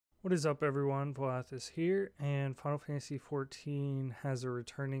What is up, everyone? Volathis here, and Final Fantasy XIV has a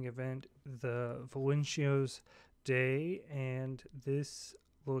returning event, the Valentione's Day, and this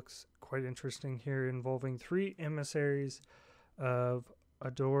looks quite interesting here, involving 3 emissaries of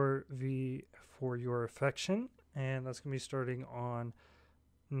Adore V for your affection, and that's going to be starting on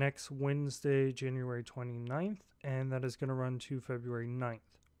next Wednesday, January 29th, and that is going to run to February 9th.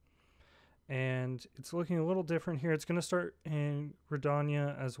 And it's looking a little different here. It's going to start in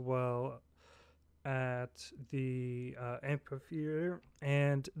Redania as well at the amphitheater.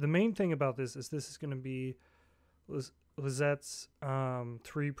 And the main thing about this is going to be Lizette's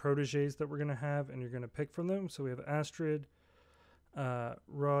 3 proteges that we're going to have, and you're going to pick from them. So we have Astrid,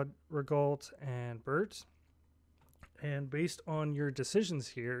 Regalt, and Bert. And based on your decisions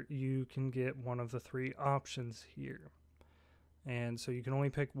here, you can get one of the 3 options here. And so you can only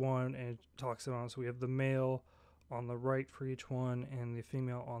pick one, and it talks about it. So we have the male on the right for each one and the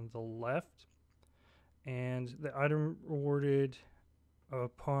female on the left. And the item rewarded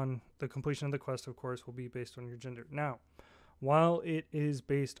upon the completion of the quest, of course, will be based on your gender. Now, while it is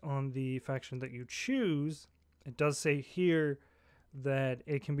based on the faction that you choose, it does say here that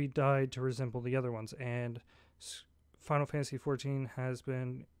it can be dyed to resemble the other ones. And Final Fantasy XIV has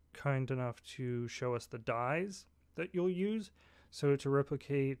been kind enough to show us the dyes that you'll use. So to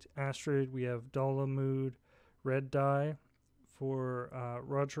replicate Astrid, we have Dalamud red dye. For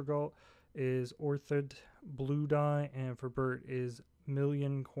Rodrigal is Orthid blue dye, and for Bert is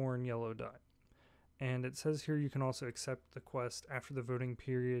Million Corn yellow dye. And it says here you can also accept the quest after the voting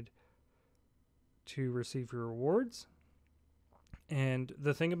period to receive your rewards. And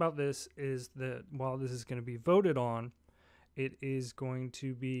the thing about this is that while this is going to be voted on, it is going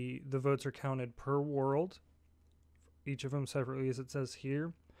to be, the votes are counted per world, each of them separately as it says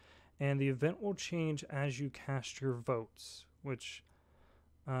here, and the event will change as you cast your votes, which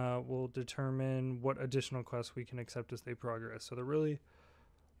will determine what additional quests we can accept as they progress. So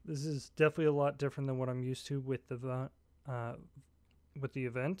this is definitely a lot different than what I'm used to with the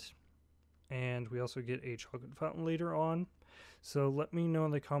event. And we also get a chocolate fountain later on. So let me know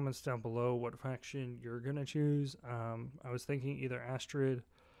in the comments down below what faction you're gonna choose. I was thinking either Astrid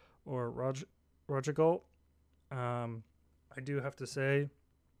or Rodrigal. I do have to say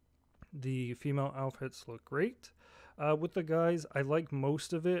the female outfits look great. With the guys, I like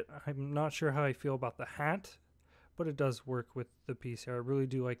most of it. I'm not sure how I feel about the hat, but it does work with the piece here. I really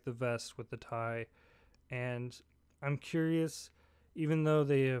do like the vest with the tie, and I'm curious, even though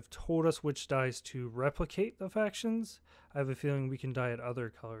they have told us which dyes to replicate the factions, I have a feeling we can dye it other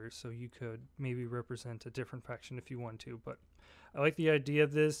colors, so you could maybe represent a different faction if you want to. But I like the idea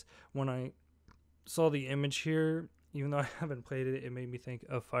of this. When I saw the image here, even though I haven't played it, it made me think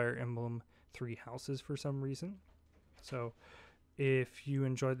of Fire Emblem 3 Houses for some reason. So if you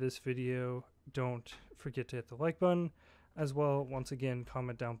enjoyed this video, don't forget to hit the like button. As well, once again,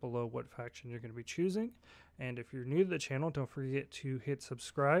 comment down below what faction you're going to be choosing. And if you're new to the channel, don't forget to hit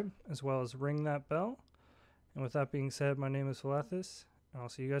subscribe, as well as ring that bell. And with that being said, my name is Volathis, and I'll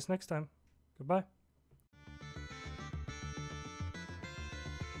see you guys next time. Goodbye.